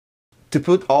To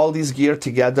put all these gear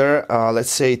together, let's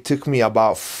say it took me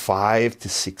about 5 to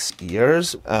 6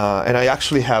 years, and I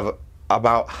actually have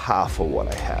about half of what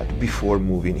I had before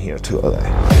moving here to LA.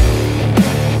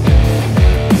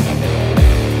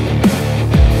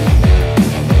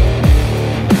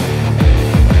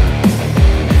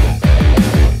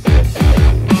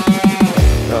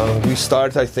 We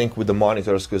start, I think, with the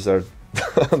monitors because they're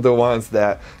the ones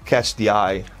that catch the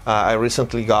eye. I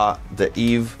recently got the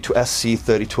Eve to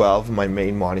SC3012, my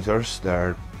main monitors.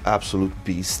 They're absolute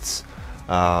beasts.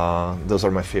 Those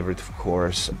are my favorite, of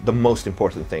course. The most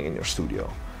important thing in your studio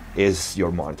is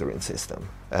your monitoring system.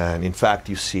 And in fact,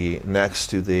 you see next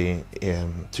to the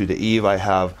Eve, I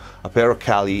have a pair of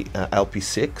Kali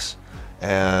LP6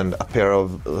 and a pair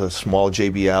of small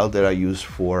JBL that I use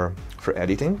for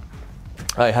editing.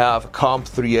 I have Comp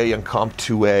 3A and Comp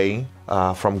 2A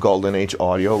from Golden Age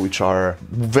Audio, which are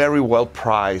very well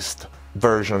priced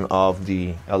version of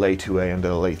the LA2A and the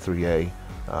LA3A.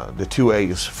 The 2A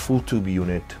is full tube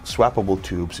unit, swappable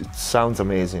tubes. It sounds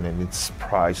amazing and it's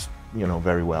priced, you know,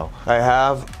 very well. I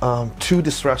have 2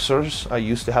 distressors. I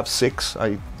used to have 6.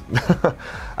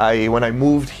 When I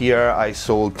moved here, I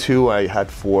sold 2. I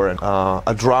had 4. A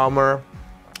Drawmer,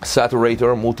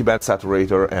 Saturator, Multiband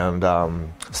Saturator, and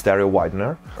stereo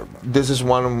Widener. This is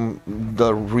one of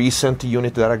the recent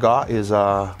unit that I got is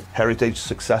a Heritage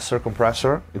Successor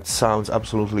compressor. It sounds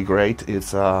absolutely great.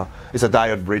 It's a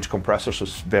diode bridge compressor, so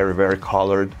it's very, very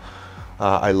colored.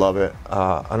 I love it.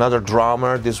 Another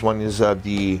Drawmer. This one is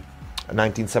the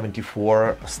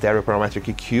 1974 stereo Parametric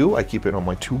EQ. I keep it on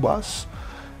my 2-bus.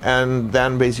 And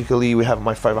then basically we have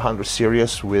my 500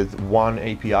 series with one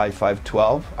API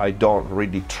 512. I don't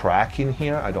really track in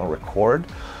here, I don't record,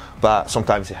 but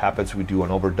sometimes it happens we do an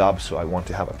overdub, so I want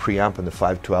to have a preamp, and the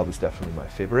 512 is definitely my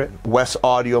favorite.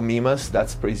 WesAudio Mimas,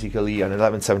 that's basically an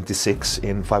 1176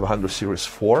 in 500 series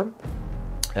form.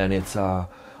 And it's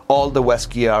all the Wes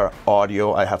Gear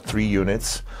audio, I have 3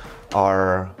 units,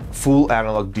 are full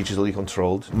analog digitally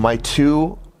controlled. My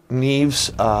 2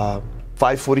 Neves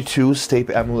 542 tape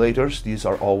emulators, these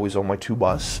are always on my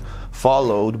 2-bus,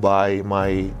 followed by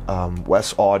my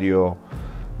WesAudio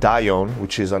DIONE,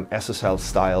 which is an SSL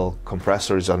style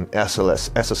compressor, is an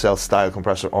SSL style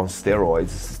compressor on steroids.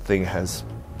 This thing has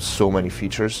so many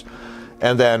features.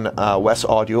 And then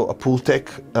WesAudio, a Pultec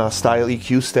style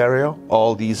EQ stereo.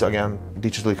 All these, again,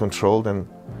 digitally controlled, and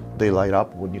they light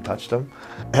up when you touch them.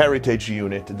 Heritage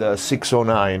unit, the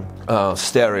 609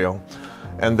 stereo.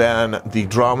 And then the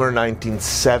Drawmer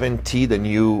 1970, the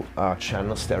new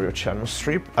stereo channel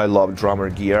strip. I love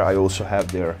Drawmer gear. I also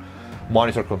have their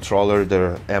monitor controller,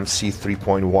 their MC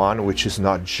 3.1, which is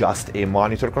not just a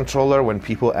monitor controller. When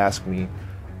people ask me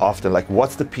often, like,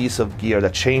 what's the piece of gear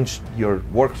that changed your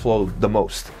workflow the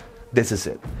most? This is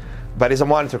it. But it's a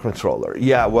monitor controller.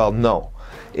 Yeah, well, no.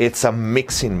 It's a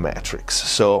mixing matrix.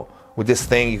 So with this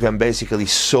thing, you can basically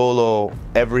solo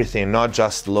everything, not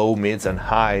just low, mids, and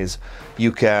highs.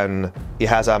 It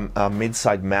has a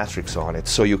mid-side matrix on it,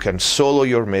 so you can solo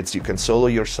your mids, you can solo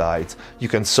your sides, you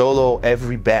can solo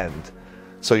every bend.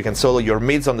 So you can solo your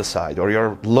mids on the side, or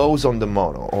your lows on the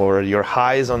mono, or your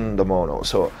highs on the mono.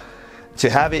 So to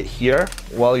have it here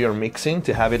while you're mixing,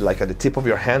 to have it like at the tip of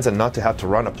your hands and not to have to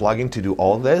run a plugin to do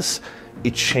all this,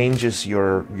 it changes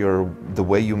the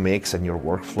way you mix and your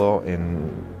workflow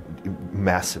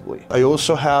massively. I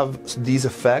also have these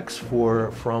effects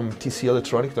from TC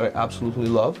Electronic that I absolutely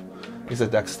love. It's a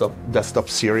desktop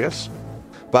series.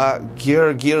 But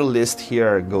gear list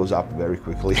here goes up very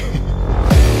quickly.